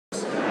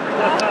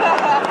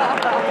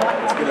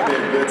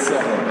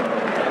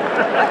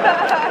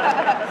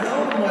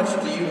How much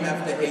do you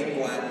have to hate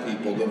black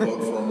people to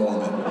vote for a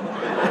Mormon?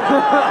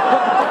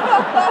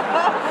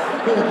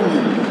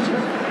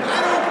 I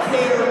don't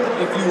care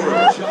if you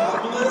are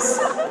jobless,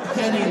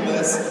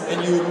 penniless, and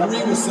you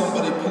agree with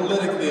somebody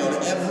politically on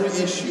every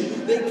issue.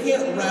 They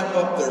can't wrap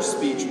up their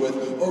speech with,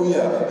 oh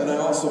yeah, and I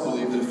also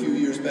believe that a few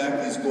years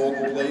back these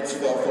golden plates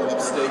fell from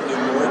upstate New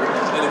York,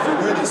 and if you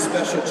wear these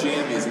special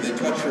jammies and they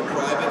touch your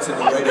privates in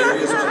the right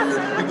areas under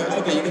your, you go,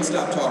 okay, you can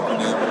stop talking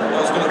now.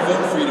 I was going to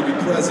vote for you to be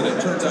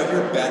president. Turns out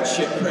you're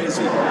batshit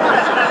crazy.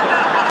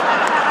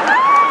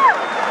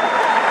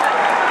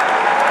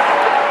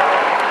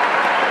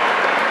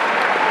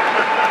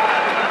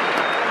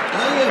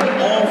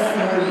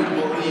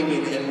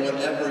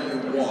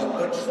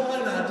 Try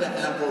not to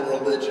have a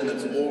religion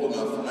that's old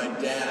enough for my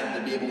dad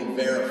to be able to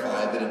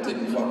verify that it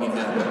didn't fucking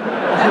happen.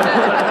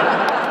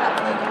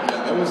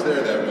 Yeah, I was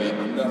there that week.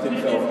 Nothing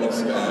fell from the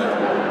sky.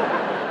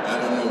 I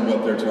don't know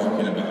what they're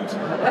talking about.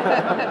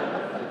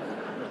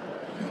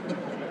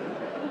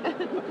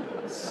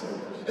 So,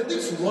 at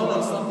least run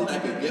on something I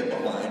could get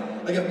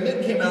behind. Like if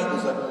Mitt came out and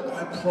was like, well,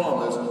 I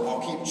promise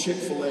I'll keep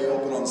Chick-fil-A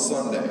open on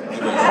Sunday. I'd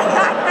go,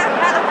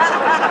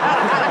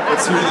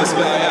 let's hear this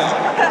guy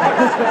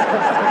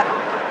out.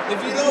 If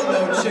you don't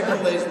know,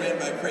 Chick-fil-A is ran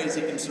by a crazy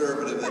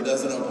conservative that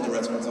doesn't open the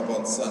restaurants up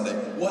on Sunday.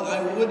 What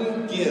I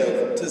wouldn't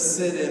give to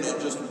sit in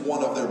on just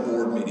one of their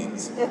board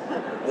meetings.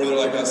 Where they're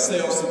like,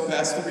 sales for the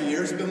past 3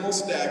 years have been a little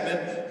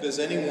stagnant. Does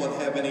anyone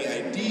have any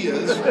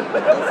ideas of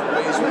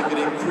ways we could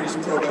increase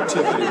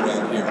productivity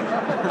around here?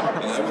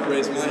 And I would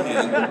raise my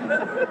hand.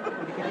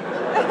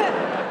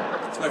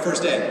 It's my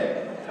first day.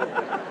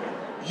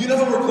 You know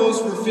how we're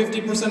closed for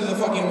 50% of the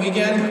fucking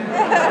weekend?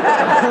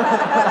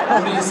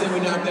 What do you say we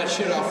knock that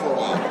shit off for a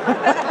while?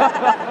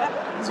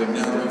 He's like,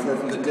 now that we've heard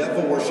from the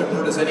devil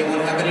worshiper, does anyone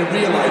have any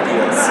real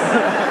ideas?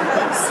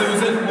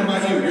 Susan, what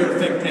about you? You're a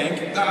think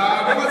tank.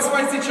 What about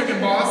spicy chicken,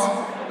 boss?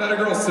 That a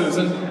girl,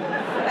 Susan.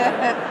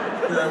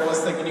 Here I was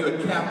thinking you had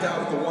capped out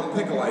with the one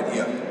pickle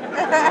idea.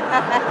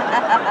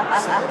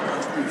 Solid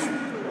contribution.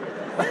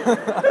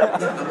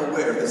 Yeah, I'm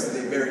aware this is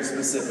a very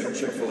specific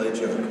Chick-fil-A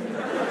joke.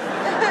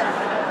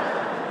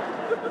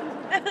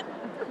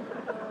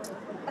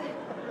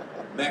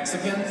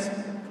 Mexicans?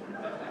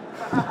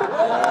 You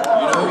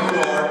know who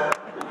you are.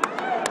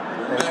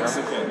 You're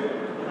Mexican.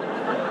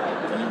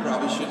 And you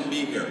probably shouldn't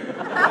be here.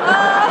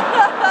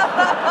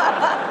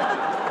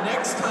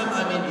 Next time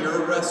I'm in your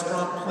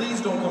restaurant,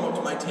 please don't come up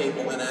to my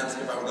table and ask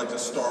if I would like to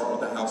start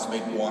with the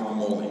house-made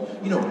guacamole.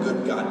 You know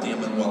good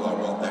goddamn and well I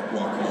want that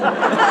guacamole.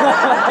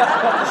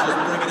 Just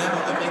bring it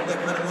out. I make that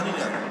kind of money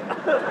now.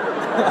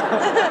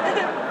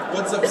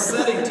 What's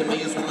upsetting to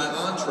me is when my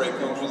entree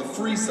comes with a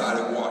free side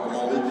of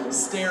guacamole,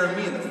 staring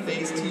me in the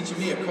face, teaching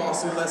me a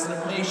costly lesson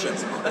of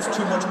patience. That's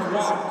too much guac.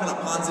 What kind of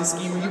Ponzi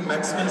scheme are you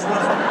Mexicans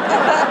running?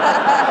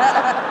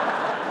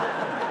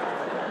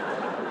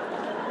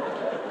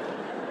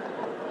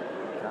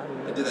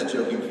 I did that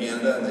joke in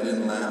Canada and they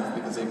didn't laugh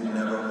because they've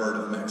never heard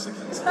of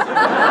Mexicans.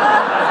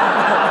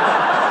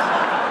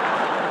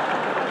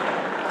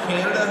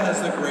 Canada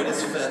has the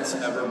greatest fence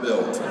ever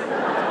built.